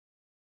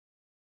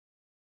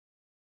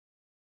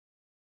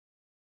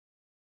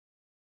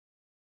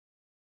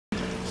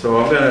So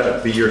I'm going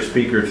to be your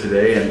speaker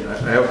today, and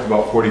I have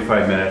about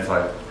 45 minutes.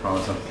 I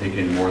promise not to take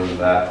any more than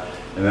that.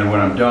 And then when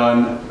I'm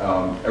done,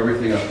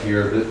 everything up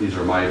here, these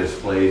are my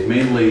displays,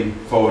 mainly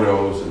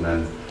photos, and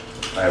then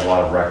I have a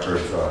lot of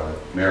records,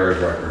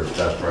 marriage records,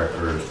 death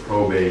records,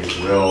 probate,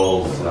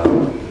 wills,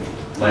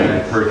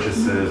 land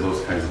purchases,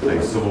 those kinds of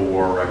things, Civil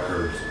War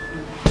records.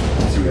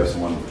 See, we have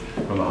someone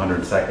from the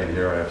 102nd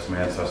here. I have some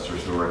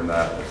ancestors who are in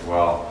that as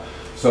well.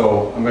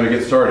 So I'm going to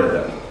get started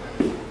then.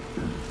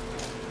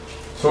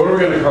 So what are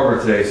we going to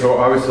cover today? So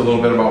obviously a little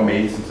bit about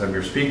me, since I'm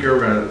your speaker.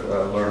 We're going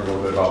to learn a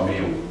little bit about me.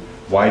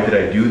 Why did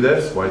I do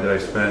this? Why did I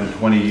spend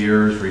 20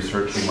 years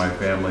researching my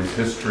family's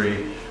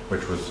history,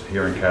 which was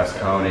here in Cass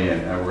County,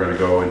 and we're going to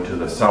go into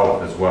the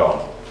South as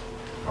well.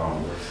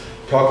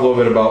 Talk a little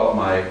bit about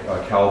my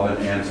Calvin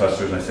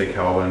ancestors, and I say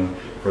Calvin,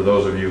 for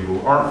those of you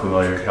who aren't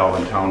familiar,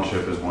 Calvin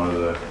Township is one of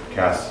the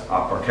Cass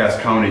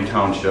County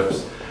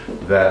townships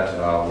that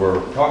we're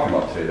talking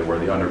about today, where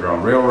the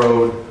Underground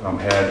Railroad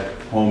had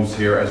homes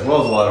here, as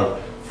well as a lot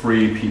of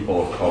free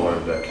people of color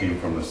that came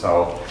from the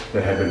South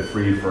that had been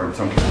freed for, in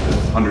some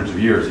cases, hundreds of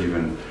years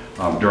even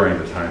during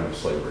the time of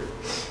slavery.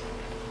 So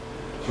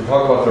we'll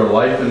talk about their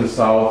life in the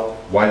South,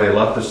 why they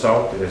left the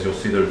South. As you'll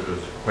see, there's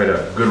quite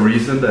a good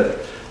reason that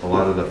a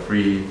lot of the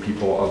free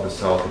people of the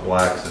South, the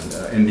blacks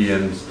and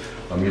Indians,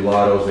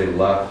 mulattoes, they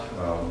left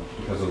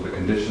because of the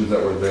conditions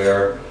that were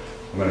there.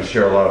 I'm going to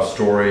share a lot of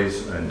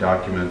stories and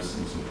documents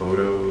and some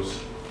photos.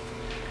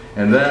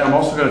 And then I'm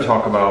also going to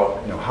talk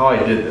about how I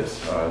did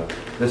this.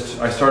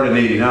 I started in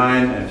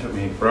 '89 and it took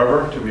me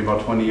forever. It took me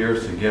about 20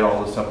 years to get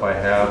all the stuff I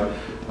have.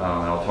 And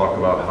I'll talk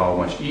about how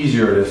much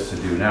easier it is to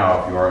do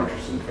now if you are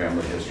interested in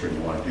family history and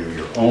you want to do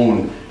your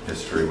own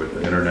history with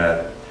the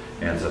internet,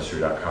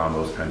 Ancestry.com,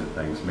 those kinds of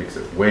things. It makes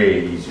it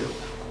way easier.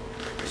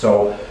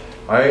 So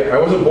I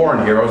wasn't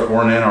born here. I was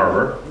born in Ann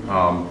Arbor.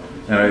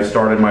 And I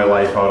started my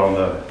life out on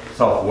the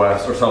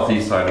southwest or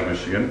southeast side of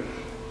Michigan.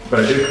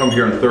 But I did come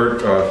here in third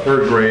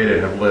grade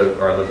and I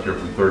lived here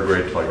from third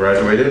grade until I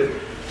graduated,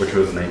 which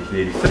was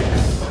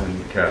 1986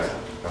 in Cass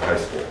High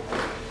School.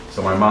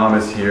 So my mom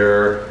is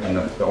here in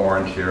the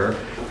orange here.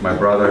 My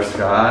brother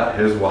Scott,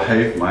 his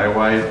wife, my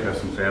wife, we have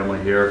some family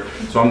here.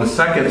 So I'm the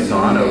second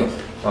son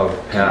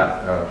of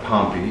Pat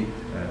Pompey,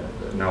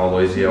 now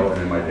Aloysio, and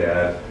then my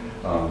dad,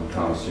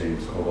 Thomas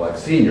James Kovalak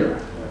Sr.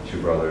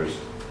 Two brothers,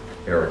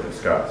 Eric and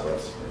Scott. So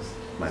that's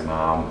my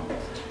mom.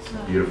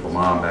 Beautiful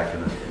mom back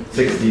in the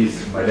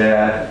 60s, my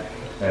dad,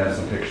 and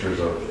some pictures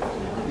of,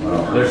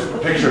 there's a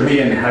picture of me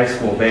in the high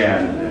school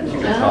band, and you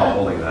can tell I'm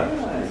holding that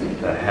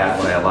hat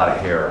when I had a lot of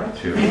hair,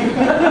 too. So,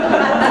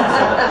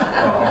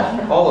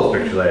 all those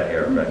pictures I had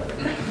hair, right?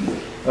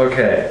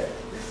 Okay.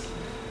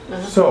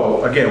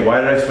 So, again, why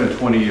did I spend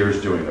 20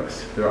 years doing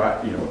this? There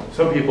are,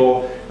 some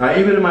people,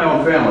 even in my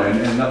own family,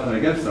 and nothing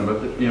against them,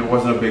 but it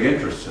wasn't a big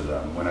interest to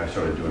them when I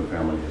started doing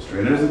family history,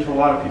 and it isn't to a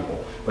lot of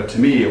people. But to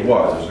me, it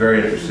was. It was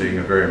very interesting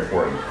and very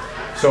important.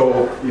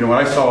 So, when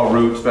I saw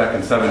Roots back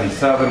in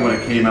 '77 when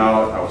it came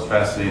out, I was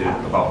fascinated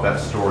about that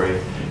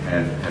story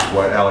and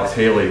what Alex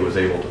Haley was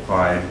able to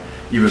find,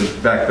 even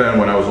back then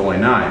when I was only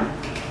 9.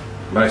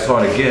 But I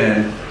saw it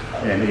again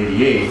in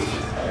 '88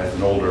 as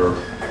an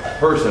older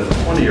person, as a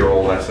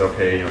 20-year-old. I said,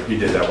 okay, if he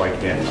did that, why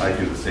can't I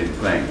do the same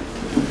thing?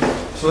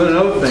 So then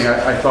another thing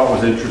I thought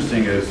was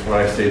interesting is what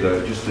I say,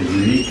 just the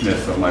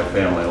uniqueness of my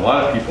family. A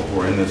lot of people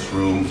who are in this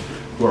room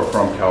who are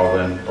from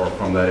Calvin or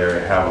from that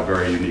area have a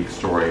very unique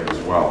story as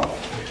well.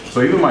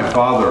 So even my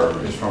father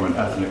is from an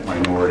ethnic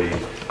minority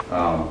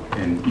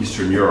in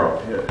Eastern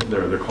Europe.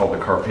 They're called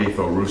the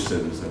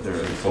Carpatho-Rusins. They're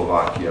in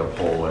Slovakia,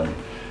 Poland,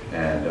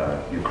 and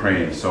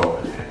Ukraine.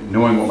 So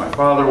knowing what my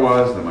father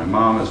was, and my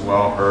mom as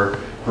well, her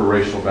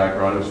racial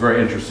background, it was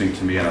very interesting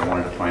to me, and I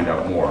wanted to find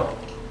out more.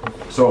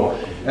 So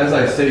as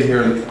I say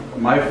here,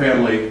 my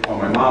family on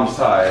my mom's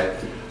side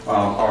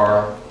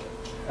are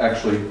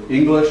actually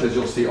English. As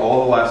you'll see,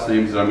 all the last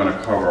names that I'm going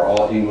to cover are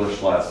all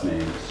English last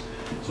names.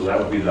 So that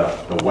would be the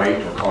white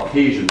or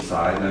Caucasian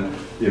side, and then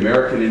the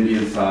American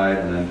Indian side,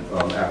 and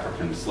then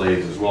African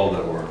slaves as well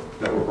that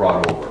were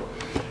brought over.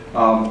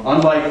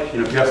 Unlike,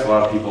 if you ask a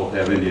lot of people if they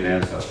have Indian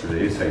ancestry,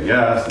 they say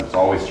yes, and it's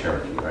always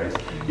Cherokee, right?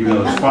 Even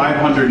though there's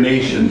 500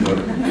 nations of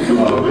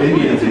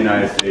Indians in the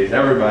United States,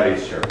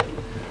 everybody's Cherokee.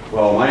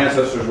 Well, my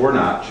ancestors were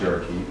not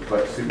Cherokee,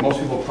 but see, most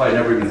people probably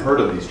never even heard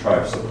of these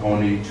tribes: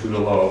 Saponi,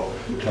 Tudelo,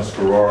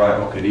 Tuscarora,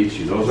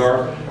 Occaneechi. Those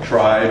are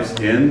tribes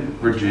in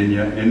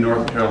Virginia, in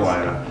North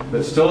Carolina,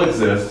 that still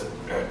exist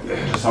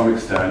to some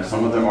extent.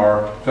 Some of them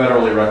are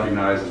federally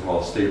recognized as well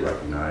as state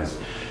recognized.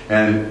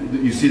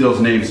 And you see those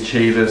names: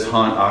 Chavis,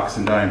 Hunt,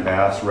 Oxendine,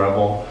 Bass,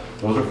 Rebel.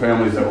 Those are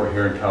families that were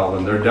here in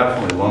Calvin. They're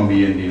definitely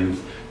Lumbee Indians.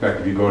 In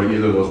fact, if you go to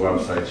either of those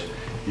websites,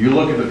 you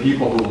look at the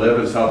people who live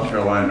in South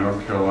Carolina,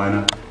 North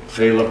Carolina,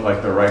 they look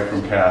like they're right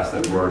from Cass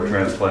that were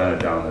transplanted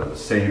down there. The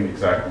same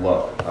exact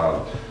look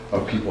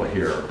of people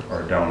here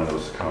are down in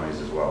those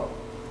counties as well.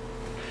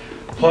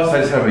 Plus,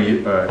 I just have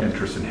an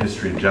interest in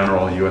history in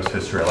general, U.S.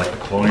 history. I like the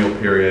colonial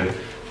period,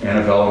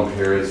 antebellum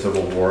period,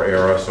 Civil War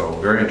era, so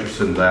very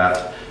interested in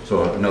that.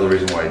 So another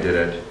reason why I did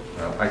it.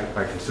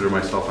 I consider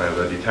myself, I have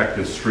a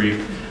detective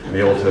streak. I'm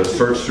able to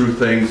search through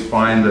things,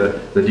 find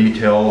the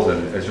details,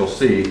 and as you'll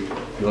see,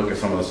 if you look at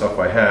some of the stuff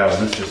I have,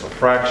 and this is just a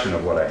fraction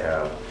of what I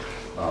have,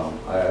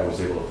 I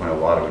was able to find a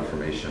lot of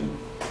information.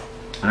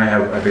 And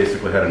I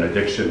basically had an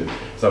addiction.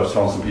 So I was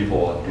telling some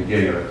people at the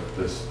beginning of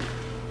this,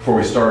 before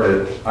we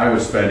started, I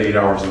would spend 8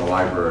 hours in the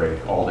library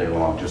all day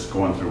long just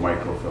going through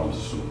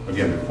microfilms,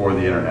 again, before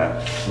the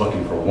internet,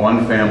 looking for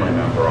one family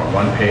member on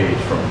one page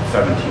from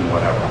 17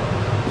 whatever.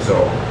 So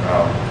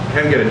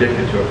can get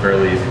addicted to it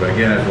fairly easy, but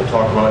again, as we'll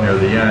talk about near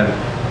the end,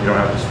 you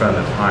don't have to spend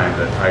the time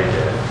that I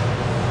did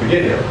to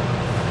get here.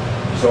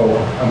 So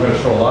I'm going to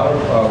show a lot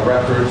of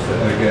records,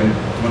 and again,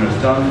 when it's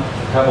done,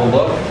 have a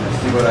look and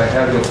see what I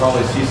have. You'll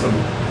probably see some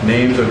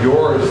names of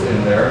yours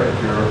in there if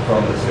you're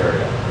from this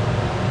area.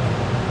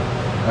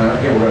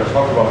 Again, we're going to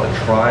talk about the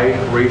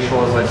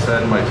tri-racial, as I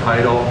said in my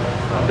title.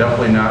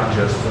 Definitely not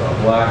just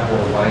black or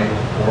white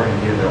or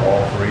Indian, they're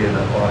all three in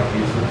a lot of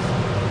cases.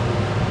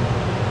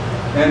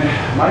 And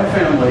my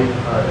family,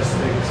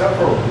 except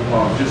for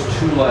just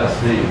 2 last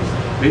names,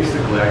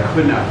 basically I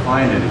could not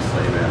find any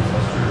slave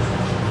ancestors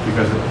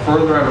because the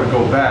further I would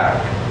go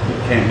back, you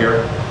can't hear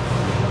it?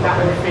 That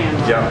was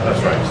family. Yeah,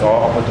 that's right. So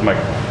I'll put the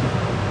microphone.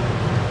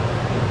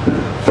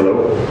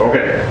 Hello?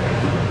 Okay.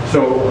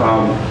 So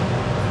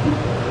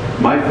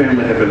my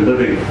family had been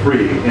living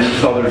free in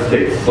southern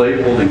states,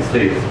 slave-holding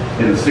states,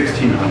 in the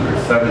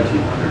 1600s,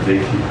 1700s,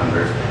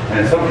 1800s, and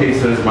in some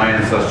cases, my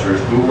ancestors,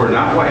 who were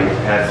not white,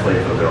 had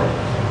slaves of their own,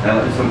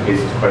 and in some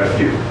cases, quite a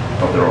few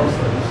of their own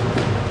slaves.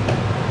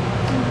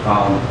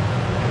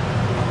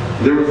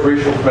 There was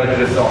racial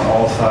prejudice on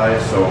all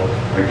sides, so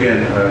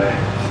again,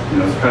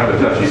 it's kind of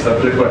a touchy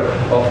subject, but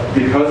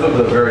because of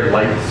the very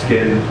light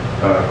skin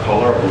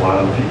color of a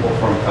lot of the people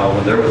from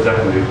Calvin, there was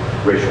definitely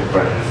racial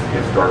prejudice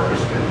against darker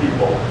skinned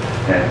people.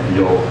 And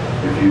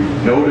if you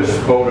notice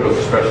photos,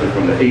 especially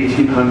from the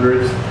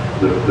 1800s,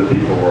 the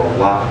people were a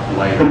lot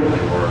lighter than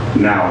they were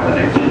now in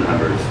the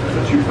 1800s and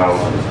the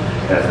 2000s,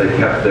 as they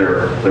kept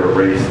their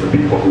race, the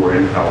people who were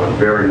in Calvin,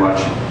 very much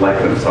like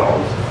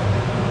themselves.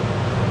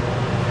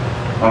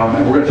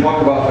 And we're going to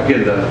talk about,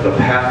 again, the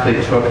path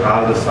they took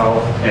out of the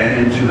South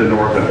and into the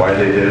North and why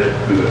they did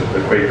it through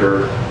the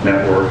Quaker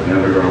network and the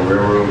Underground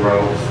Railroad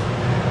routes.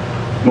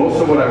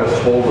 Most of what I was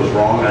told was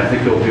wrong, and I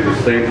think you'll do the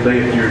same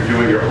thing if you're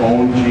doing your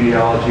own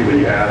genealogy when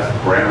you ask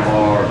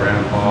grandma or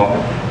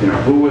grandpa,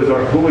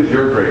 who was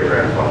your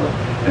great-grandfather?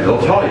 And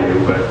they'll tell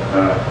you, but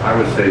I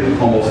would say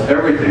almost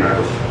everything I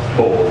was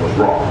told was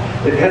wrong.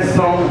 It has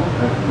some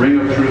ring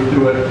of truth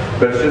to it,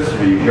 but it's just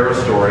you hear a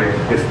story,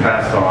 it's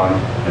passed on,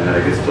 and then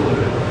it gets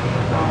diluted.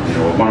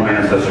 One of my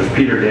ancestors,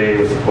 Peter Day,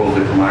 was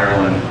supposedly from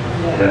Ireland,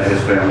 and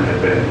his family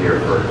had been here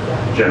for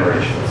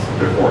generations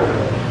before him.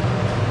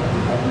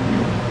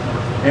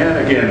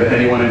 And again,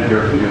 anyone in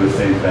here can do the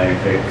same thing,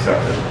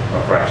 except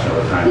a fraction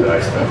of the time that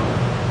I spent.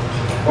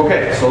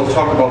 Okay, so let's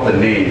talk about the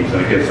names.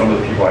 And again, some of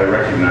the people I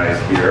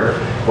recognize here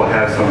will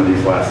have some of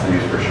these last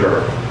names for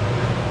sure.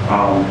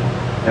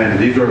 And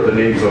these are the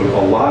names of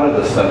a lot of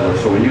the settlers.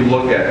 So when you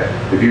look at,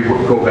 if you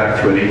go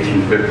back to an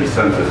 1850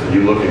 census and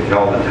you look at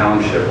Calvin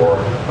Township or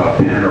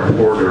Penn or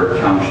Porter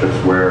townships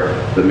where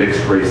the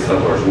mixed race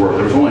settlers were,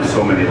 there was only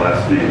so many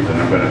last names, and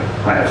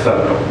I have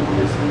 7 of them,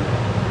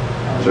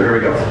 obviously. So here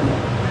we go.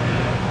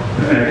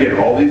 And again,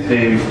 all these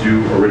names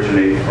do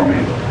originate from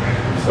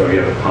England. So you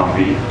have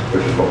Pompey,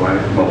 which is what my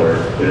mother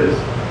is.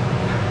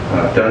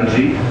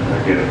 Dungey,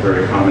 again, a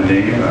very common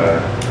name.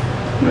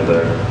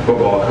 The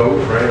football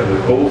coach, right, of the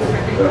Colts.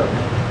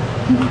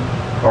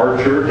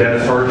 Archer,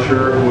 Dennis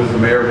Archer, who was the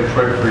mayor of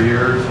Detroit for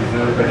years. He's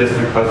a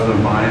distant cousin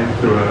of mine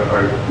through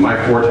my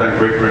 4-time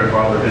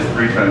great-grandfather, his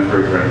 3-time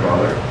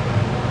great-grandfather.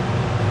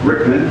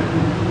 Rickman,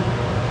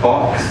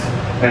 Hawks.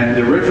 And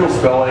the original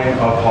spelling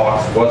of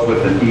Hawks was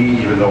with an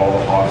E, even though all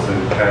the Hawks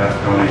in Cass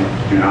County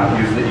do not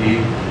use the E,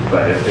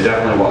 but it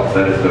definitely was.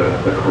 That is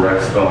the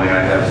correct spelling.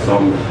 I have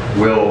some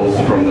wills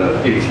from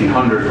the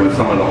 1800s when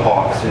some of the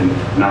Hawks in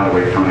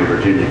Nottoway County,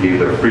 Virginia gave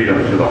their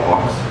freedom to the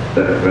Hawks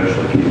that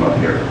eventually came up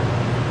here.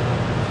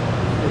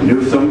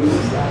 Newsome's,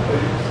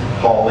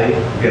 Hawley.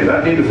 Again,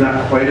 that name is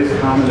not quite as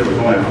common. There was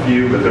only a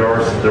few, but there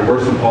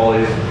were some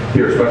Hawleys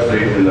here,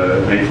 especially in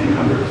the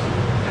 1900s.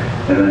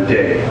 And then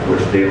Day,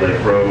 which Day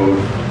Lake Road,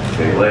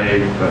 Day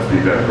Lake, that's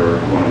named after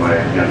one of my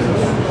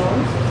ancestors.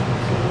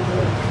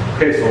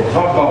 Okay, so we'll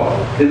talk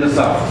about in the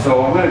South.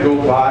 So I'm going to go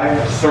by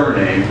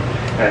surname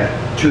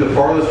and to the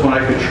farthest one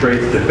I could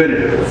trace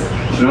definitively.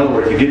 So in other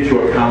words, you get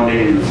to a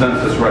county in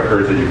census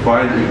records and you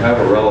find that you have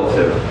a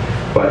relative,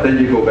 but then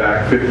you go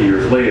back 50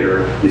 years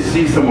later, you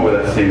see someone with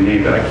that same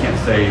name that I can't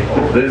say,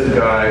 oh, this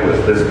guy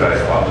was this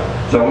guy's father.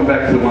 So I went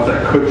back to the ones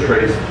I could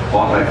trace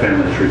on my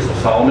family tree. So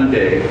Solomon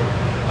Day.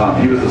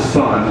 He was the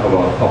son of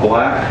a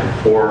black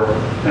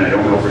and I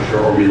don't know for sure,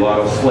 or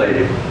mulatto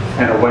slave,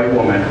 and a white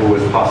woman who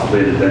was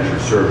possibly an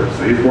indentured servant.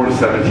 So he was born in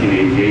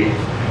 1788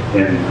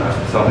 in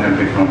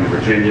Southampton County,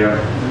 Virginia,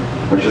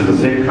 which is the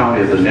same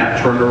county as the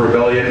Nat Turner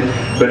Rebellion.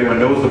 If anyone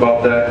knows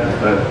about that,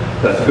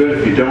 that's good.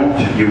 If you don't,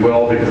 you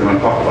will, because I'm going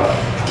to talk about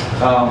it.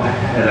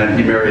 And then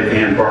he married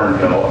Ann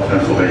Barnhill of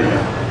Pennsylvania.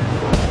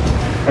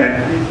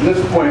 And this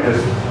point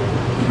is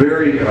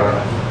very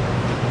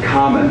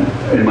common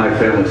in my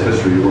family's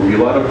history, where a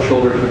lot of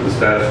children took the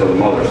status of the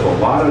mother. So a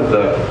lot of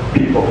the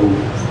people who,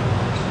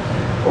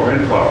 or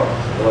in flowers,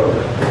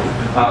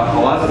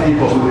 a lot of the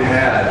people who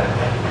had,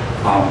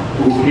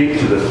 who came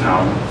to this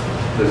town,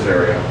 this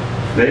area,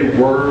 they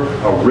were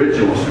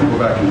originals. Go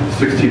back in the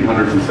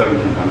 1600s and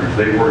 1700s.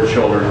 They were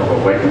children of a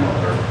white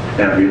mother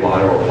and a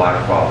mulatto or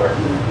black father.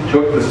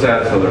 Took the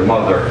status of their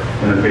mother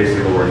and then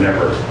basically were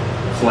never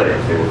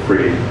slaves. They were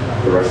free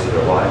the rest of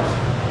their lives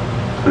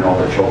and all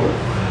their children.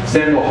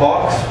 Samuel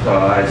Hawks,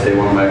 I'd say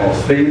one of my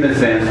most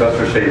famous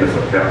ancestors, famous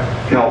of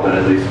Calvin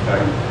at least.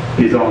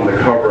 He's on the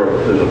cover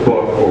of, there's a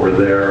book over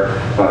there,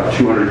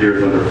 200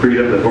 Years Under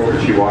Freedom, the book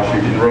that G.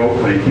 Washington wrote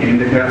when he came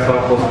to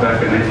Cassopolis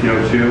back in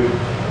 1902.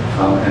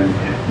 And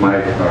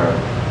my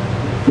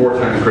 4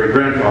 times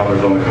great-grandfather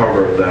is on the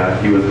cover of that.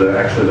 He was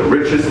actually the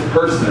richest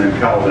person in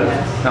Calvin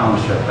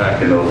Township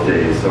back in those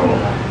days. So,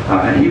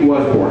 and he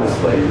was born a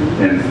slave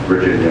in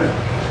Virginia.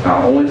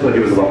 Only until he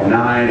was about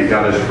 9, he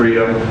got his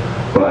freedom.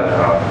 But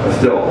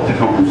still, to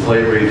come from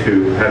slavery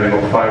to having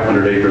over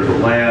 500 acres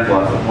of land,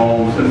 lots of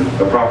homes and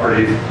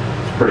properties,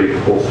 it's a pretty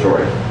cool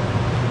story.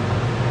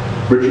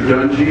 Richard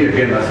Dungey,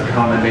 again, that's a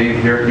common name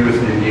here. He was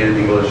Indian,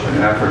 English, and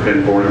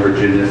African, born in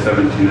Virginia in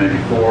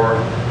 1794.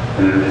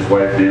 And then his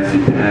wife, Nancy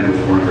Penn, was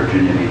born in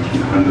Virginia in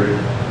 1800.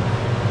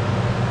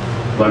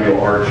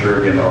 Lemuel Archer,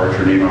 again, the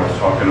Archer name I was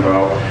talking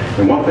about.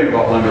 And one thing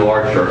about Lemuel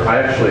Archer,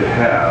 I actually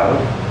have,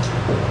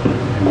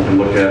 you can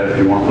look at it if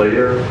you want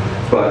later,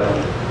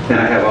 and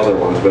I have other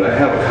ones, but I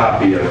have a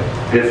copy of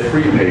his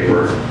free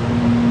paper.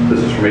 This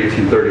is from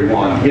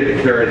 1831. He had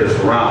to carry this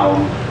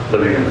around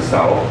living in the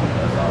South.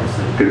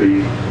 Could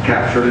be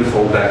captured and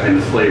sold back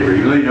into slavery.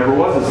 Even though he never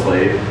was a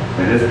slave,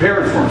 and his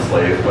parents weren't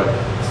slaves, but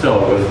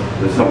still it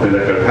was something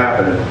that could have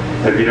happened.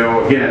 If you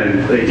know, again,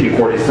 in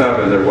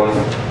 1847, there was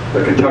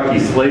the Kentucky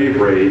slave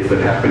raids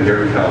that happened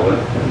here in Calvin,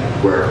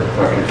 where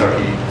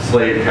Kentucky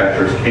slave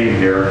catchers came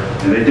here,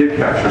 and they did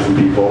capture some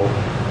people.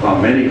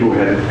 Many who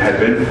had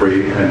been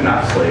free and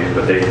not slaves,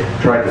 but they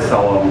tried to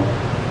sell them,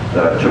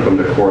 took them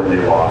to court and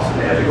they lost, and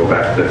they had to go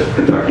back to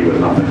Kentucky with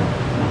nothing.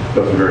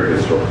 That's a very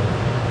good story.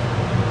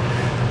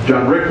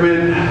 John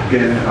Rickman,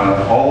 again,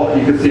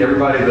 you can see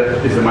everybody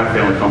that is in my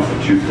family comes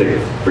from 2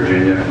 states,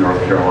 Virginia and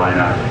North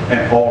Carolina,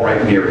 and all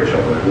right near each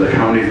other. The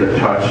counties that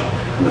touch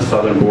on the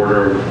southern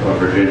border of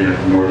Virginia,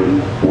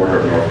 northern border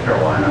of North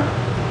Carolina.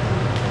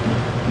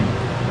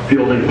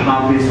 Fielding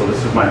Pompey, so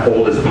this is my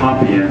oldest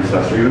Pompey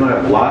ancestor. Even though I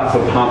have lots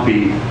of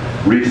Pompey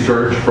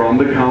research from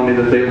the county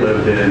that they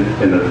lived in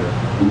the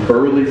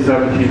early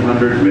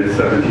 1700s,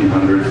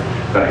 mid-1700s,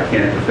 but I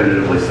can't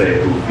definitively say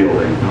who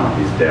Fielding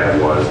Pompey's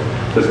dad was,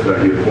 just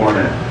because he was born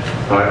in,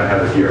 I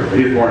have it here, but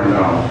he was born in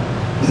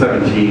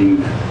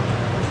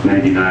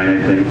 1799, I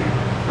think.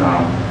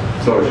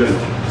 So it's just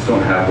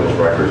don't have those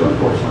records,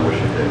 unfortunately. I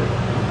wish I did.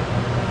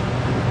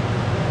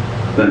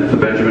 Then the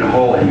Benjamin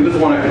Hawley, he was the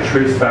one I could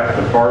trace back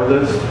the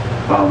farthest.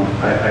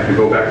 I could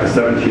go back to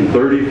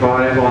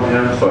 1735 on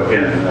him. So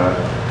again,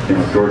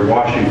 George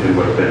Washington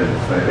would have been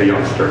a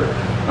youngster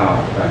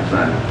back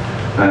then.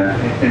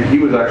 And he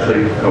was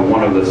actually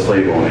one of the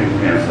slave-owning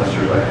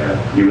ancestors I had,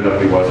 even though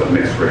he was a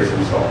mixed race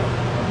himself.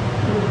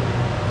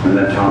 And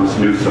then Thomas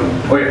Newsom,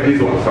 oh yeah, he's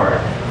the one, sorry.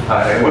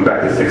 I went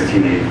back to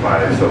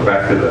 1685, so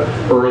back to the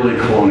early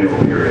colonial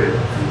period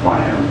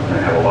on him. And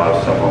I have a lot of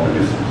stuff on the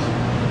Newsoms.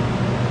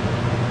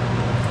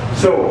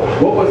 So,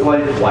 what was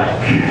life like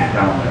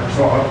down there?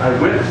 So I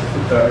went,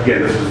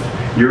 again, this is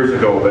years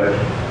ago, but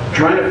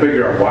trying to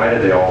figure out why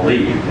did they all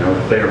leave?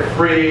 If they are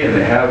free and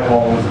they have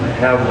homes and they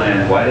have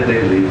land, why did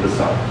they leave the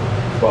South?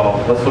 Well,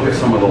 let's look at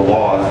some of the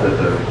laws that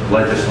the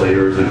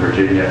legislators in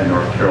Virginia and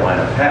North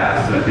Carolina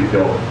passed, and I think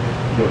you'll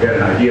get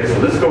an idea. So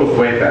this goes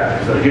way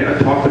back. So again, I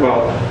talked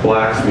about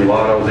blacks,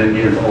 mulattoes,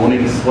 Indians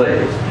owning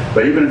slaves.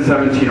 But even in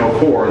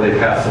 1704, they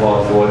passed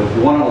laws, well, if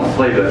you want to own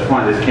slaves, that's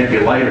fine, this can't be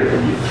lighter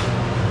than you.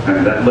 I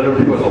mean, that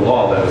literally was a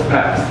law that was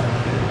passed.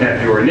 And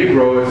if you were a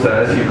Negro, it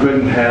says you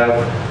couldn't have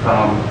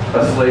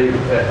a slave,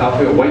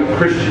 a white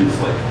Christian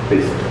slave,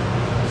 basically.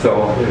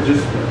 So it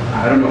just,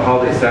 I don't know how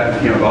they sat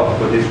and came about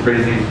with these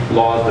crazy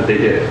laws that they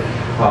did.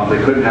 They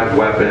couldn't have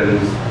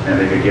weapons, and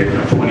they could get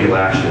 20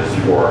 lashes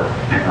for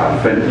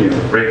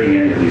breaking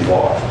any of these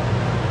laws.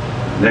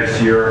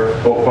 Next year,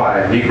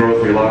 05,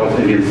 Negroes, mulattoes,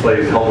 Indian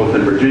slaves held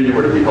within Virginia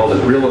were to be held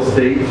as real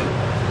estate,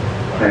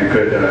 and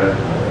could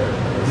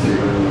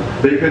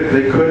they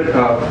could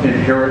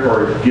inherit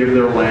or give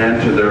their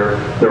land to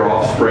their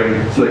offspring,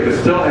 so they could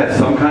still have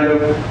some kind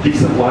of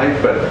decent life.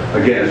 But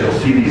again, as you'll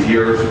see these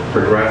years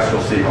progress,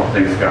 you'll see how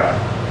things got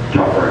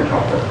tougher and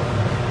tougher.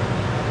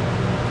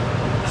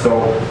 So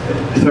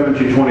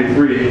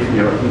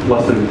 1723,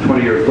 less than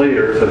 20 years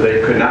later, said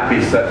they could not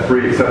be set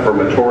free except for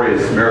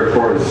meritorious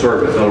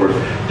service. In other words,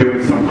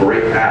 doing some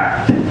great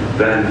act,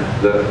 then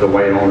the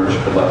white owners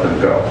could let them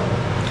go.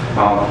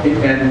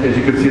 And as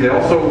you can see, they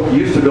also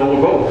used to be able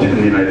to vote in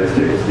the United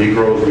States.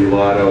 Negroes,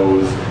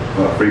 mulattoes,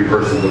 free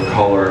persons of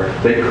color,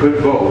 they could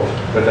vote,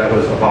 but that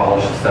was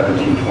abolished in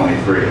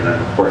 1723, and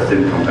then, of course,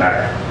 didn't come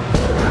back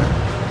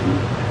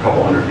a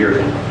couple hundred years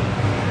ago.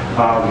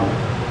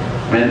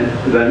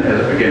 And then,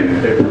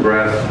 again, it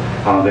progressed.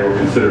 They were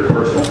considered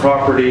personal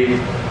property.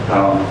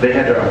 They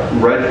had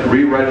to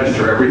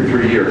re-register every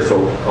 3 years. So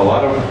a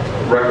lot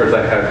of records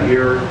I have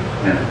here,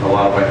 and a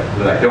lot of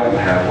that I don't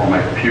have on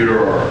my computer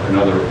or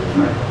another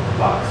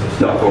box of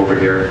stuff over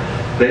here,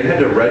 they had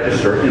to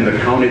register in the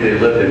county they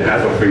lived in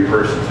as a free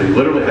person. So you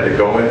literally had to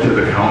go into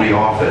the county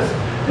office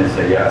and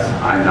say, yes,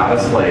 I'm not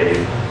a slave,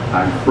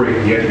 I'm free.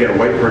 You had to get a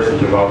white person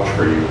to vouch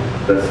for you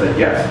that said,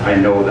 yes, I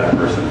know that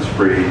person is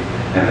free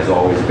and has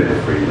always been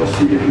free. You'll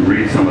see, if you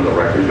read some of the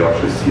records, you'll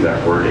actually see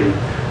that wording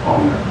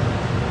on there.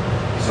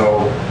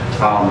 So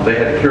they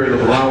had to carry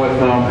those around with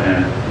them,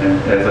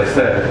 and as I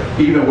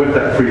said, even with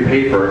that free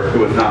paper, it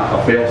was not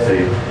a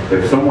fail-safe.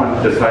 If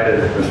someone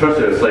decided,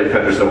 especially a slave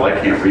catcher, said, well, I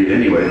can't read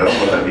anyway, that's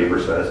what that paper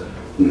says,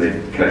 and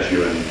they catch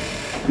you and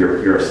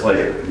you're a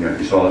slave. You know, if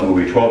you saw that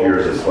movie 12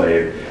 Years a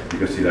Slave, you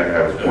can see that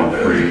guy was born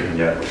free and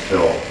yet was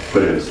still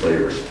put into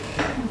slavery.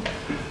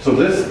 So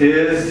this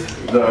is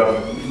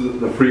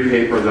the free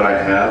paper that I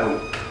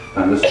have,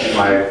 and this is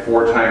my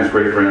 4 times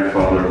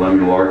great-grandfather,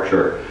 Lemuel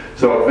Archer.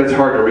 So it's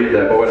hard to read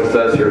that, but what it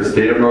says here is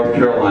State of North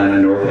Carolina,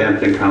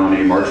 Northampton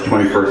County, March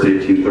 21st,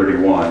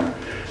 1831.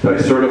 So I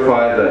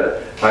certify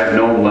that I've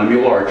known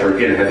Lemuel Archer.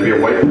 Again, it had to be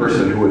a white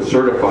person who would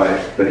certify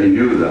that he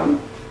knew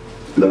them.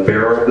 The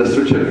bearer of this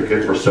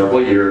certificate for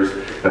several years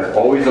have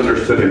always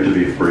understood him to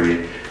be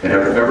free and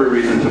have every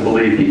reason to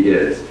believe he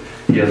is.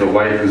 He has a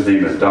wife whose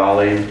name is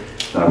Dolly,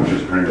 her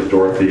name is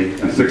Dorothy,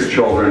 and 6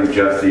 children,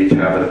 Jessie,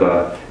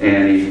 Tabitha,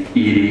 Annie,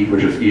 Edie,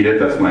 which is Edith,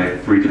 that's my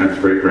 3 times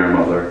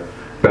great-grandmother,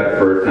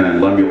 Bedford,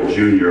 and Lemuel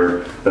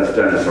Jr., that's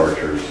Dennis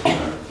Archer's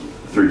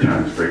 3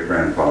 times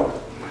great-grandfather.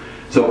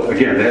 So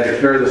again, they had to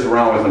carry this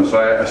around with them.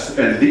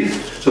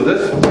 So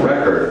this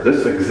record,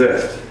 this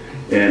exists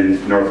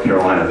in North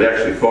Carolina. They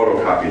actually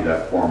photocopied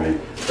that for me.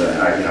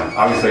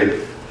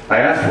 Obviously, I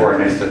asked for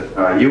it, and they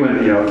said, you and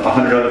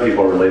 100 other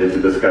people are related to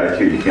this guy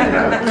too. You can't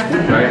have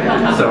it,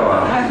 right? So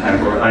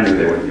I knew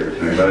they wouldn't give it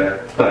to me, but I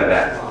thought I'd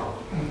ask.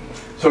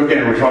 So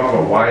again, we talked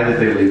about why did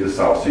they leave the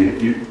South. So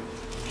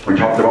we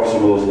talked about some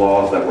of those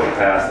laws that were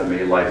passed that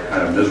made life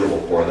kind of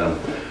miserable for them.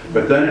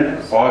 But then in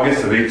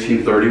August of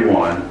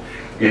 1831,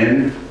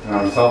 in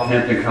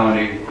Southampton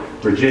County,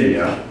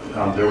 Virginia,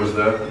 there was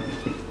the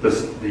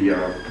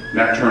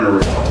Nat Turner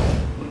Rebellion.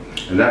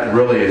 And that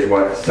really is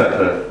what set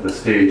the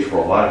stage for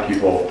a lot of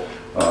people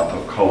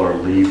of color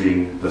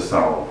leaving the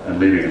South and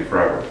leaving it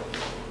forever.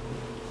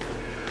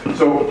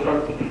 So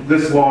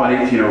this law in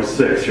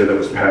 1806 here that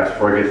was passed,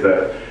 before I get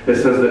that, it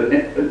says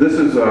that, this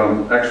is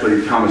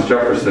actually Thomas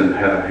Jefferson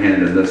had a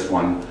hand in this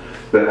one,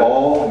 that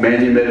all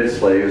manumitted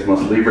slaves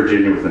must leave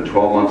Virginia within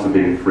 12 months of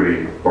being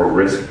free or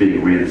risk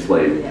being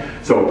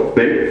re-enslaved. So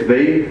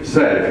they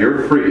said, if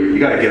you're free, you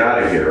got to get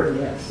out of here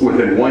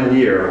within 1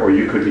 year or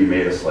you could be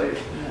made a slave.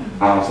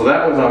 So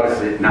that was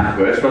obviously not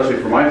good, especially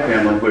for my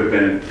family who had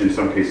been, in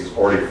some cases,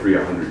 already free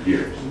 100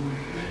 years.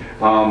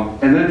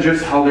 And then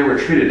just how they were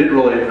treated. It didn't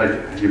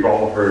really, you've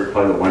all heard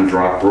probably the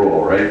 1-drop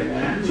rule,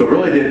 right? So it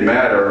really didn't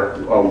matter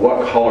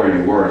what color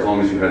you were, as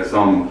long as you had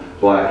some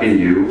black in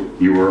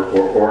you, were,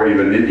 or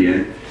even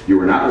Indian, you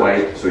were not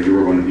white, so you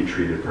were going to be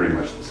treated pretty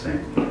much the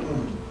same.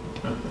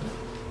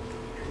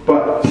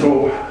 But,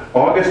 so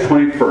August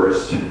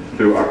 21st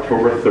through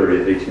October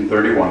 30th,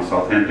 1831,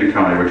 Southampton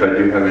County, which I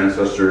do have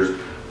ancestors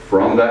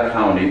from that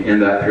county in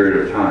that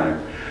period of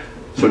time.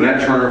 So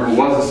Nat Turner, who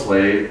was a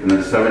slave, and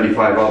then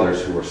 75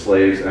 others who were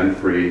slaves and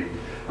free,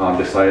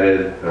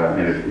 decided,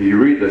 and if you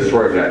read the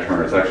story of Nat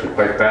Turner, it's actually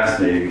quite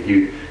fascinating.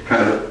 He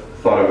kind of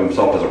thought of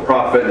himself as a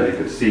prophet, and he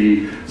could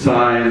see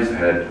signs,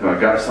 had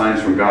got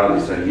signs from God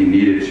that said he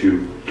needed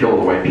to kill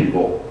the white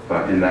people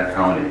in that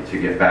county to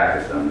get back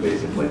at them,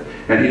 basically.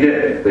 And he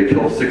did. They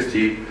killed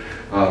 60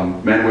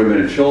 men,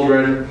 women, and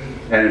children.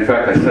 And in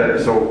fact, I said,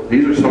 so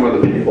these are some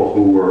of the people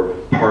who were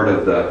part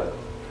of the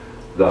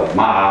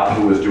mob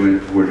who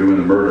were doing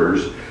the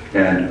murders.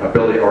 And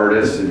Billy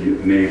Artis, and you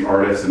name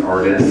Artis and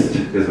Artist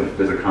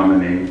is a common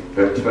name,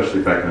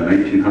 especially back in the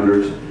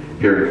 1900s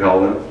here in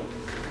Kelvin.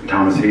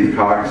 Thomas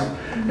Heathcox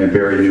and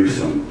Barry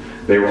Newsom.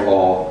 They were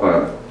all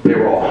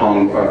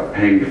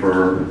hanged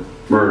for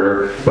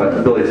murder,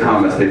 but Billy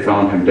Thomas, they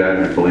found him dead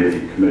and believed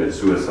he committed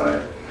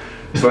suicide.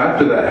 So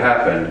after that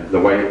happened, the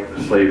white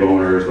slave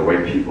owners, the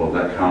white people of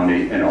that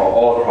county, and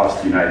all across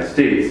the United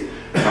States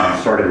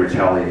started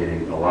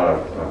retaliating. A lot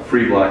of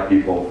free black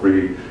people,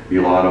 free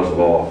mulattoes of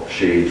all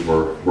shades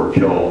were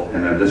killed,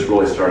 and then this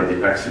really started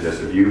the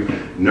exodus. If you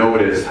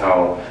notice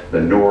how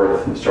the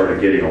North started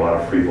getting a lot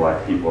of free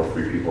black people or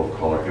free people of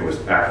color, it was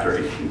after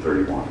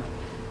 1831.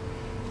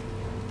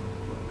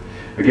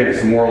 Again,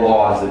 some more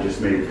laws that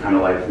just made kind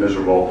of life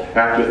miserable.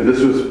 This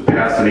was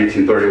passed in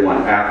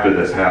 1831 after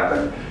this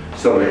happened.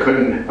 So they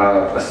couldn't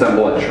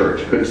assemble at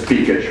church, couldn't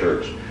speak at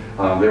church.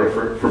 They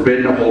were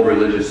forbidden to hold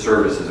religious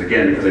services,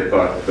 again, because they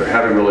thought if they're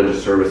having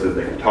religious services,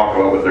 they can talk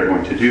about what they're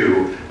going to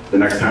do the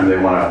next time they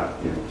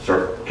want to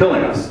start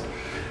killing us.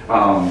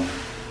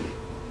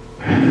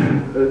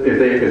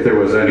 If there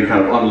was any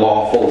kind of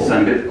unlawful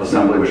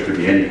assembly, which could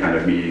be any kind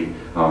of meeting,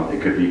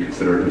 it could be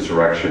considered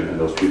insurrection, and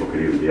those people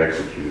could even be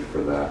executed for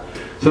that.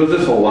 So there's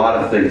just a lot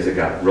of things that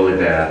got really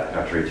bad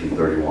after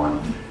 1831,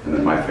 and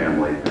then my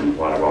family and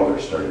a lot of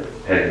others started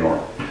heading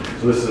north.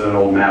 So this is an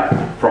old map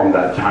from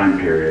that time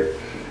period.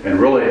 And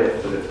really,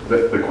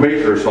 the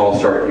Quakers all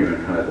start even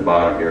kind of at the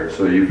bottom here.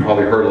 So you've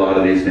probably heard a lot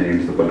of these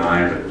names, the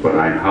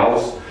Benign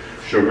House,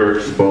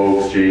 Sugarts,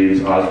 Bogues,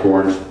 James,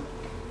 Osborne's.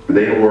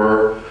 They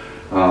were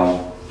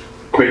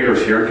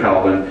Quakers here in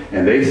Calvin,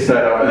 and they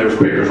set up, and there was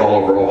Quakers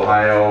all over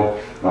Ohio,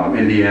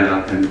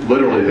 Indiana, and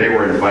literally they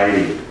were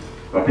inviting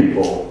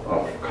people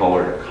of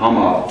color to come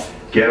up,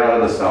 get out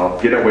of the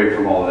South, get away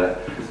from all that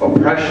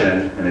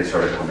oppression, and they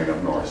started coming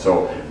up north.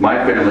 So my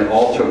family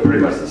all took pretty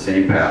much the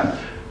same path.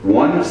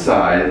 One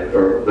side,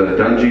 or the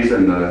Dungeys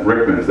and the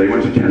Rickmans, they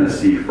went to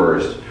Tennessee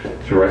first,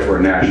 to right where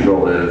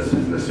Nashville is,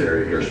 in this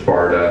area here,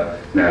 Sparta,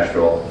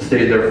 Nashville.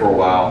 Stayed there for a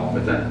while,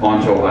 but then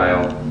on to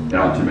Ohio and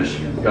on to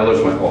Michigan. The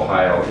others went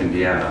Ohio,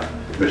 Indiana,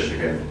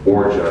 Michigan,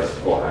 or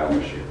just Ohio,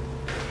 Michigan.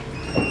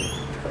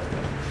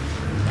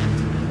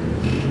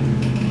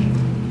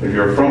 If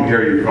you're from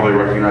here, you probably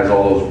recognize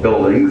all those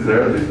buildings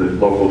there, the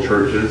local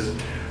churches.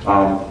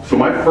 So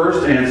my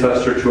first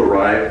ancestor to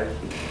arrive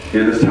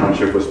in this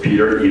township was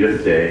Peter and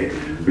Edith Day.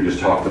 We just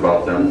talked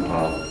about them,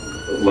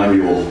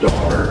 Lemuel's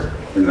daughter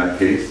in that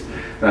case.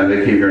 And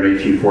they came here in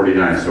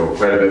 1849, so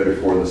quite a bit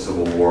before the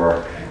Civil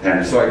War.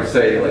 And so I can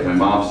say, like, my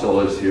mom still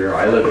lives here.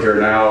 I live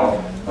here now.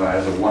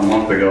 As of 1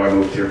 month ago, I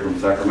moved here from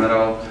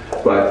Sacramento.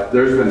 But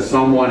there's been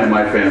someone in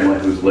my family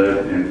who's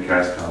lived in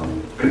Cass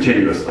County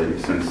continuously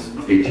since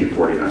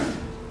 1849.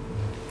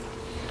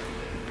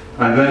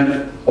 And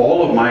then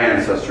all of my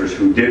ancestors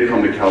who did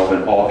come to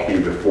Calvin all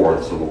came before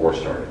the Civil War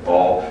started.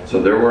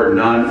 So there were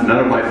none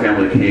of my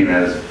family came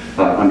as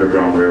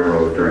Underground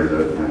Railroad during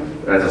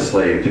as a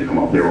slave to come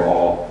up. They were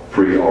all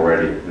free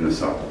already in the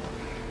South.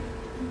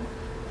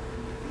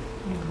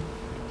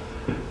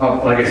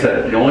 Like I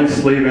said, the only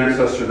slave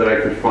ancestor that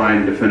I could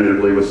find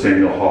definitively was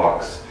Samuel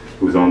Hawks,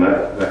 who was on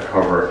that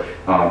cover.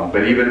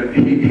 But even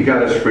he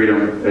got his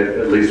freedom,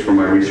 at least from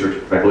my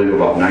research, I believe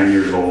about 9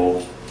 years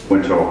old,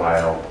 went to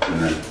Ohio,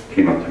 and then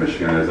came up to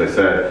Michigan. As I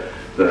said,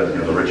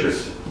 the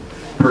richest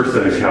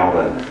person in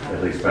Calvin,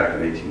 at least back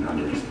in the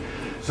 1800s.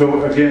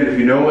 So again, if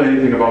you know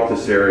anything about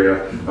this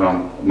area,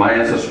 my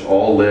ancestors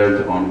all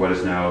lived on what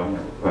is now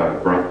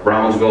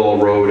Brownsville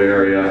Road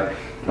area,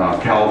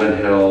 Calvin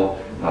Hill.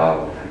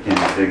 I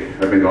can't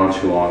think, I've been gone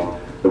too long.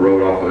 The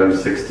road off of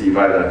M60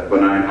 by the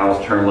Benign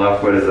House, turn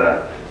left. What is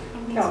that?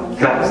 Calvin. Oh,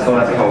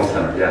 that's Calvin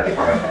Center. Yeah,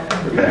 all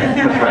right. Okay,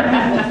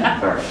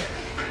 that's right. All right.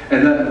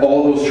 And then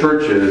all those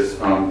churches,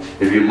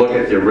 if you look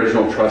at the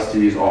original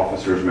trustees,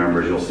 officers,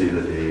 members, you'll see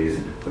the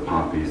Days, the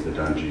Pompeys, the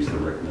Dungeys, the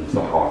Rickmans,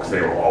 the Hawks.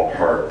 They were all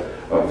part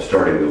of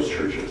starting those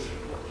churches.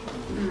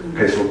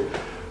 Okay, so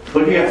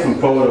looking at some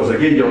photos,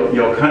 again,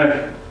 you'll kind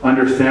of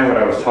understand what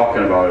I was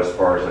talking about as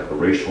far as like the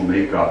racial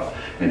makeup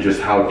and just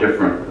how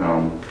different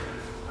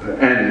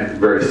and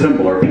very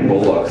similar people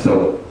look.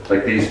 So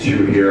like these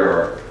two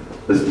here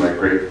this is my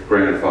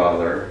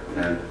great-grandfather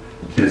and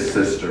his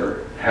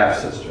sister,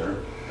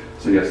 half-sister.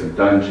 So you have some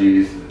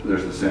Dungeys.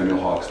 There's the Samuel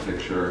Hawks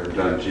picture,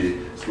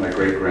 Dungey. It's my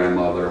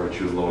great-grandmother when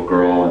she was a little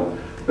girl, and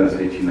that's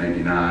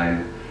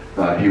 1899.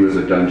 He was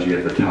a Dungey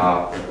at the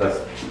top.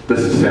 This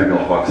is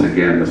Samuel Hawks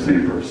again, the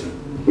same person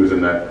who's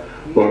in that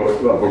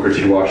book, Booker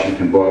T.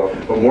 Washington book.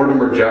 But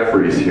Mortimer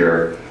Jeffries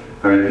here,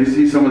 I mean, if you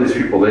see some of these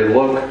people, they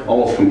look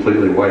almost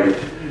completely white.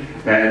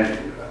 And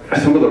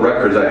some of the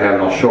records I have,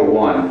 and I'll show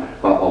one,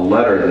 a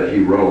letter that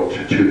he wrote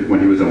to when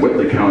he was in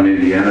Whitley County,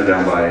 Indiana,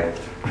 down by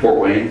Fort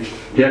Wayne.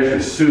 He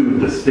actually sued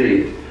the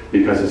state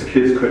because his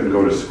kids couldn't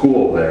go to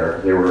school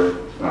there. They were,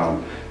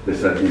 they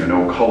said,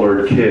 no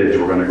colored kids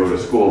were going to go to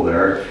school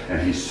there,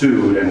 and he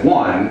sued and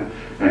won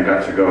and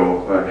got to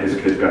go. His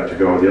kids got to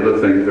go. The other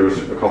thing, there was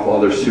a couple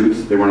other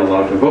suits. They weren't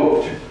allowed to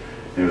vote.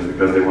 And it was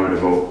because they wanted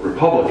to vote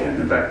Republican.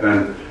 And back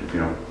then,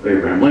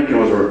 Abraham Lincoln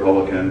was a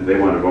Republican. They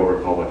wanted to vote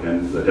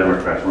Republican. The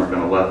Democrats weren't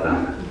going to let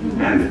them,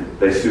 and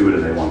they sued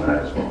and they won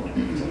that as well.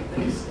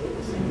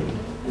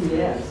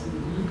 Yes.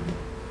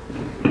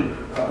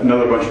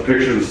 Another bunch of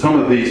pictures. Some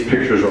of these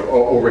pictures are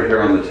over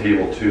here on the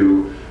table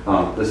too.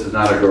 This is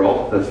not a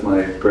girl. That's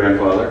my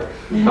grandfather.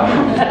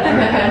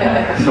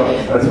 So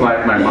that's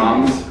my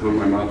mom's.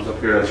 My mom's up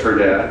here. That's her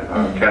dad,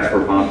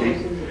 Casper Pompey.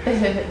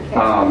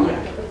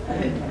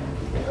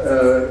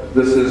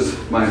 This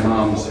is my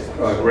mom's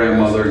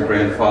grandmother and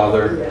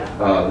grandfather.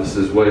 This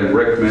is William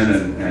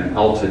Rickman and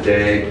Elta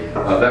Day.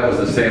 That was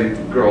the same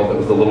girl that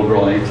was the little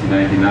girl in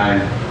 1899.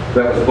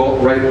 That was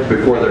both right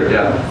before their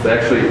death. They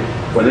actually,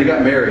 when they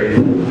got married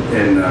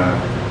in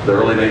the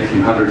early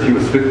 1900s, he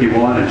was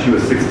 51 and she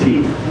was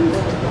 16. Yeah.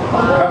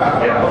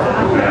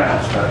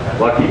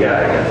 Lucky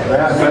guy, I guess.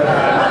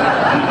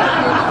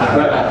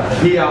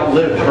 But he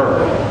outlived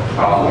her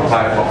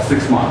by about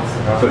 6 months.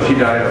 So she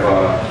died of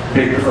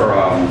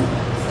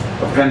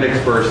appendix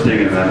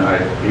bursting, and then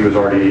he was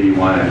already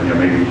 81, and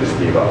maybe he just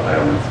gave up. I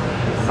don't know.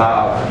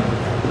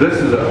 This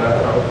is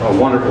a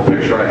wonderful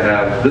picture I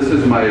have. This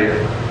is my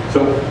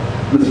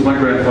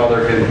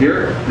grandfather in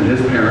here, and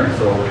his parents.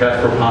 So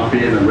Casper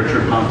Pompey, and then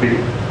Richard Pompey,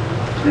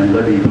 and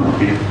Libby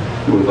Pompey,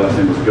 whose last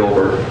name was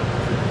Gilbert.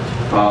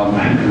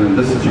 And then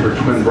this is her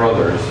twin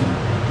brothers.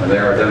 And they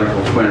are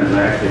identical twins, and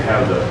I actually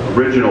have the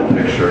original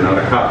picture, not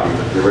a copy,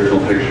 but the original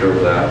picture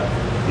of that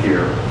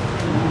here.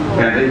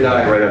 And they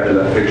died right after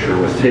that picture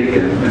was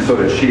taken, and so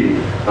did she.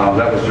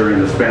 That was during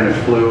the Spanish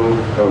flu,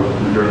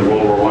 during the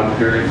World War I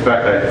period. In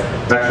fact, I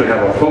actually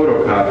have a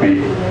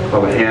photocopy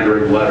of a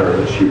handwritten letter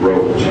that she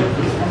wrote,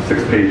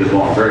 6 pages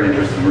long. Very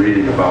interesting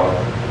reading about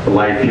the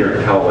life here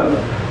at Calvin.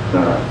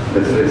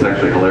 It's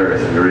actually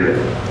hilarious if you read it,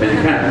 and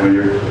you can when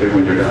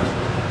you're done.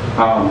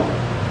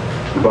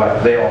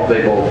 But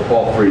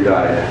all three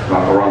died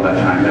around that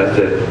time, as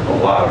did a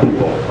lot of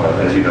people,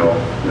 as you know,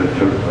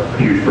 a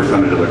huge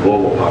percentage of the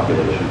global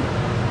population.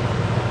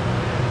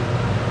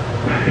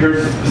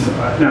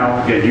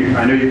 Now again,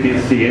 I know you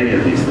can't see any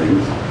of these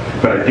things,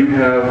 but I do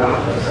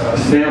have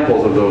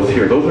samples of those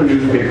here. Those are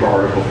newspaper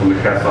articles from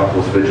the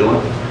Cassopolis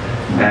Vigilant,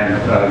 and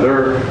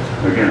they're,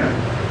 again,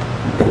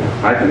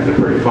 I think they're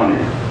pretty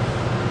funny.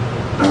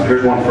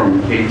 Here's one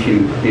from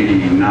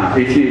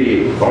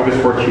 1888, August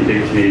 14th,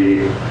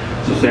 1888.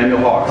 So Samuel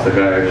Hawks, the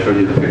guy I showed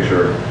you the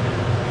picture,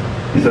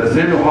 he says,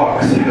 Samuel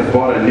Hawks has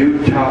bought a new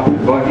top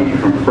buggy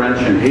from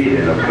French and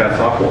Hayden of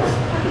Cassopolis.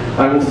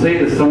 I will say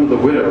to some of the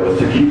widows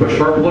to keep a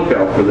sharp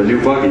lookout for the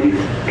new buggy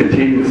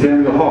containing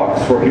Samuel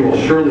Hawks, for he will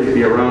surely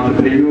be around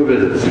to pay you a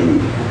visit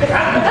soon.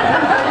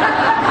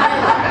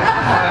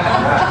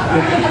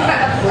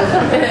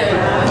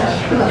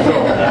 So,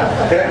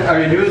 I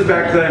mean, news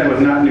back then was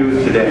not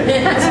news today.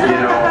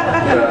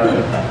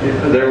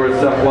 There was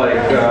stuff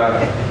like,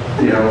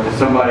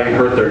 somebody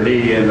hurt their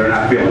knee and they're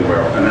not feeling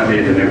well, and that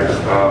made the news.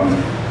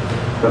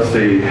 Let's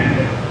see.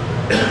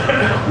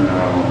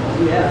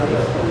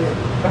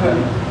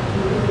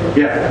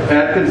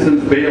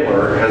 Atkinson's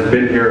baler has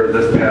been here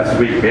this past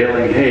week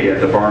baling hay at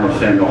the barn of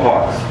Samuel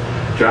Hawks.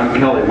 John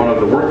Kelly, one of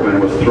the workmen,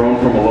 was thrown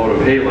from a load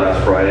of hay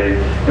last Friday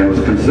and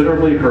was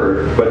considerably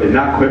hurt, but did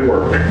not quit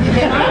work.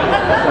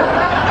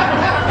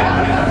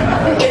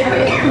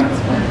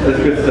 That's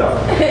good stuff.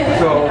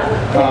 So,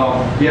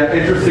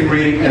 interesting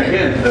reading. And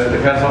again, the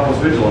Cassopolis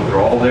Vigilant, they're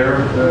all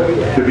there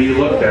to be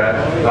looked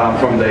at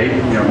from the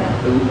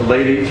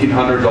late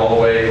 1800s all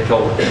the way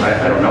till,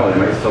 I don't know, they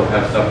might still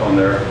have stuff on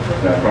there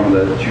from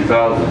the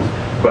 2000s.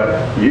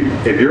 But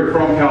if you're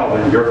from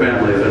Calvin, your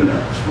family is in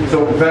there.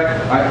 So in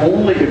fact,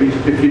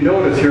 if you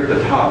notice here at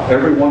the top,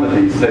 every one of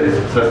these says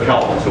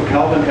Calvin. So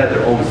Calvin had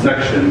their own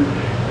section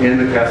in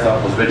the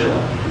Cassopolis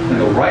Vigilant. And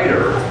the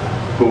writer,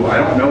 who I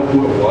don't know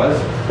who it was,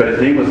 but his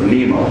name was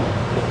Nemo.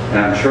 And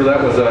I'm sure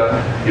that was a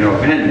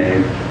pen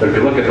name, but if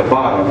you look at the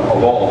bottom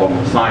of all of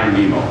them, signed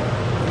Nemo.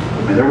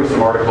 And there were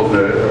some articles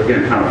that,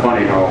 again, kind of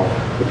funny how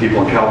the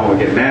people in Calvin would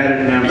get mad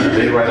at him, and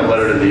they'd write a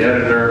letter to the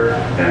editor,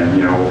 and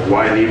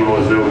why Nemo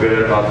was no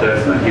good about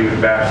this, and then he would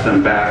bash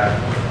them back.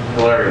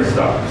 Hilarious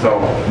stuff.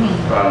 So,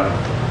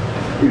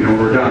 when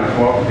we're done,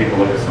 come up and take a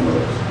look at some of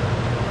those.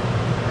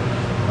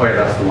 Oh yeah,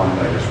 that's the one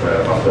that I just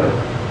read about the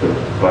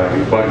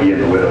buggy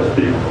and the widows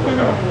being able to look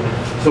out.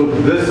 So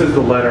this is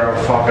the letter I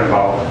was talking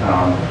about,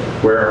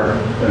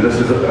 and this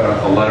is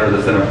a letter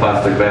that's in a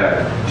plastic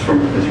bag. It's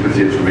from, as you can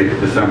see, it's from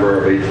December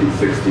of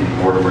 1860.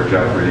 Mortimer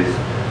Jeffries,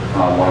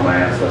 one of my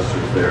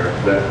ancestors there,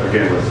 that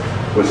again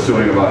was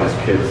suing about his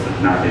kids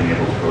not being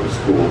able to go to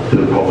school, to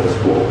the public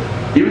school.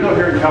 Even though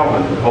here in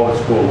Calvin, the public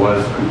school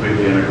was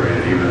completely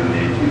integrated, even in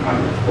the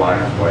 1800s,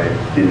 blacks, white,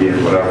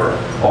 Indians, whatever,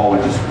 all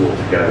went to school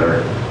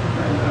together,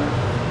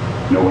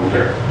 and no one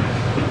cared.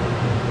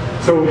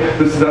 So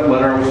this is that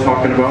letter I was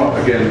talking about.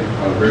 Again,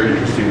 a very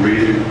interesting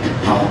reading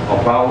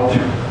about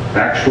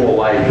actual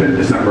life in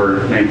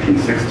December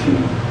 1916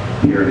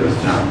 here in this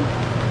town.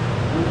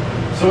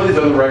 Some of these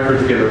other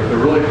records, again,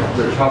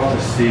 they're tough to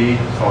see,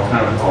 so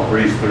I'll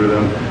breeze through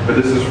them. But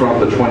this is from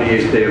the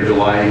 28th day of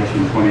July,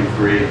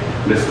 1823.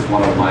 This is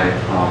one of my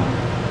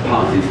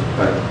Pompey's.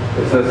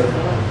 It says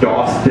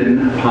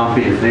Dawson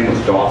Pompey. His name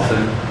was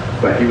Dawson.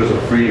 But he was a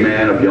free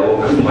man of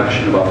yellow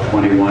complexion, about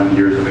 21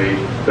 years of age.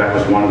 That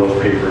was one of those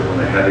papers when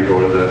they had to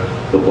go to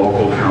the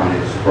local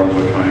counties,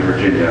 Brunswick County,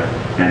 Virginia,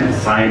 and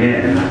sign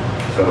in,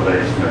 so they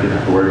didn't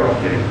have to worry about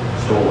getting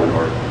stolen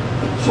or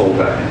sold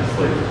back into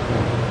slavery.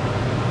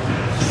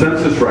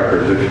 Census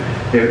records.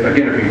 If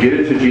you get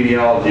into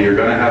genealogy, you're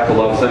going to have to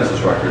love census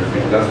records,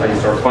 because that's how you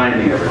start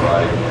finding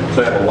everybody.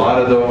 So I have a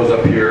lot of those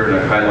up here, and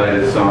I've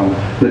highlighted some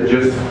that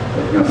just,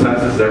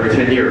 census every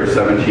 10 years,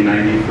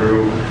 1790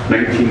 through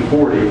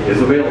 1940 is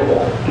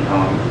available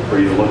for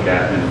you to look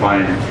at and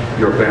find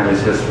your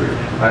family's history.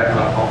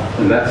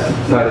 On that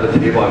side of the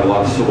table, I have a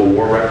lot of Civil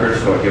War records.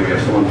 So again, we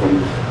have someone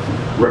from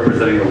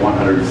representing the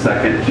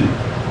 102nd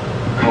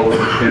colored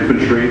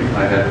infantry.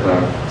 I had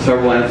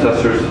several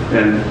ancestors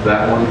in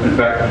that one. In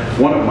fact,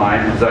 one of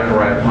mine,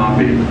 Zachariah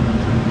Pompey,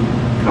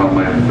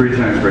 my 3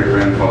 times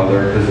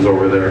great-grandfather, this is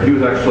over there, he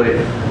was actually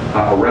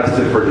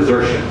arrested for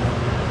desertion.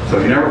 So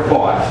he never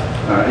fought.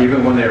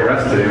 Even when they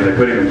arrested him and they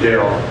put him in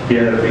jail, he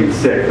ended up being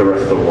sick the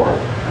rest of the war.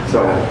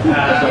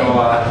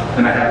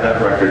 And I have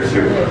that record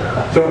too.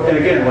 So, and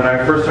again, when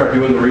I first started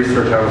doing the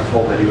research, I was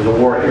told that he was a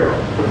war hero,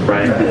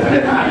 right?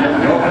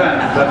 No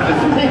offense,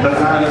 that's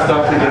the kind of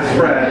stuff that gets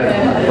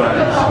spread, but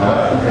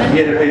he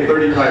had to pay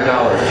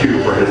 $35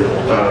 too for his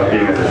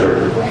being a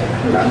deserter.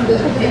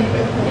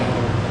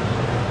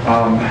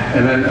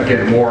 And then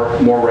again,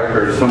 more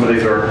records. Some of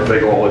these they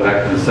go all the way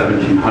back to the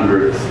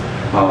 1700s.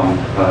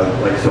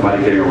 Like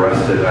somebody getting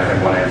arrested. I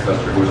had one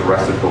ancestor who was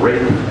arrested for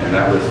rape, and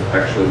that was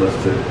actually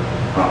listed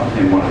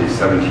in one of these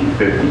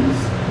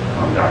 1750s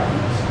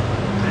documents.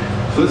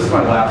 So this is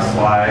my last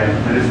slide.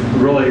 I just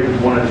really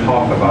want to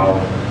talk about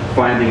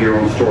finding your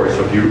own story.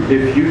 So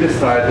if you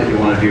decide that you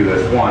want to do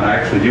this, one, I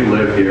actually do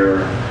live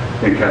here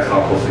in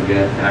Cassopolis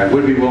again, and I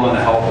would be willing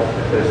to help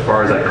as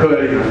far as I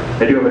could. You know,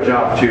 I do have a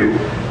job too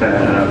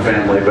and a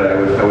family, but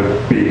I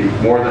would be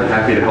more than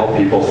happy to help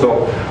people.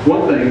 So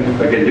one thing,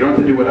 again, you don't have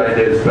to do what I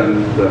did,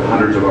 spend the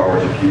hundreds of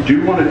hours. If you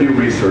do want to do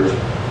research,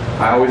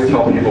 I always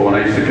tell people when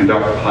I used to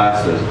conduct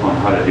classes on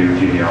how to do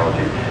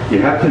genealogy,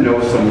 you have to know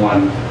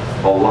someone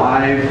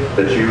alive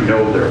that you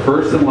know their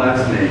first and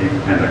last name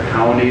and the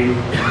county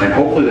and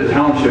hopefully the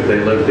township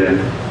they lived in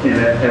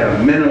at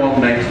a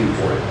minimum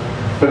 1940.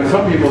 But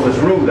some people in this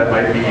room, that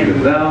might be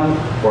even them,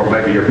 or it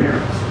might be your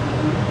parents.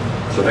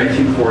 So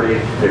 1940,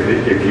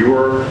 if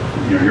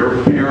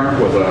your parent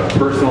was a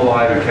person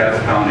alive in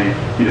Cass County,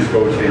 you just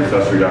go to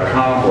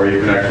Ancestry.com, or you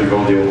can actually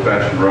go the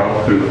old-fashioned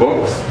route through the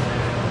books,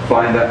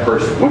 find that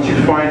person. Once you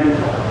find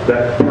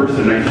that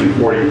person in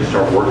 1940, you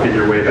start working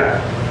your way back.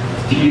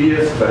 It's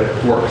tedious, but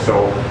it works.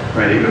 So,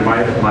 right, even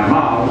my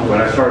mom, when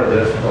I started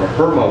this,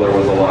 her mother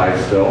was alive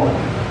still,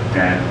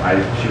 and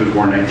she was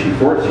born in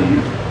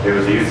 1914. It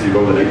was easy to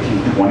go to the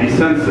 1920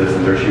 census,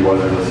 and there she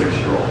was as a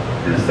 6-year-old,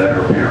 instead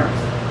of her parents.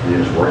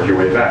 You just work your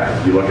way back.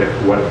 You look at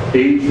what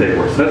age they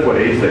were. It says what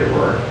age they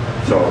were.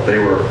 So if they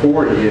were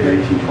 40 in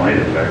 1820,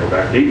 then you got to go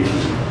back to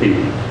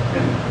 1880.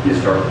 And you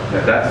start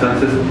at that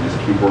census, and you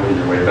just keep working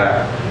your way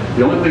back.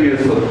 The only thing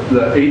is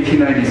the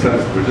 1890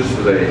 census, which is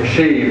a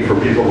shame for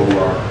people who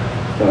are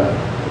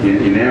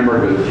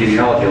enamored with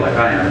genealogy like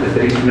I am, is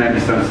the 1890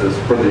 census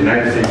for the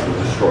United States was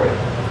destroyed.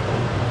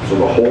 So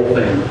the whole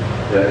thing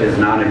is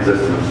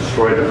non-existent. It was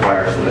destroyed in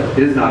fire, so that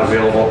is not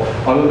available,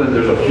 other than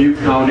there's a few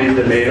counties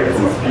that made it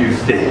from a few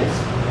states.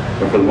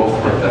 But for the most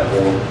part, that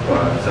whole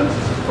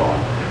census is gone.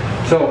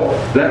 So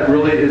that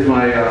really is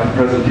my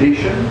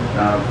presentation.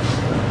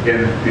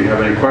 Again, if you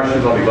have any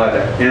questions, I'll be glad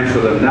to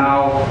answer them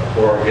now,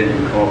 or again, you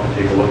can come up and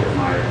take a look at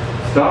my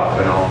stuff,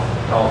 and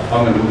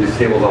I'm going to move these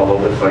tables out a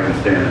little bit so I can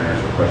stand and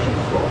answer questions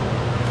as well.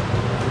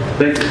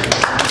 Thank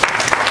you.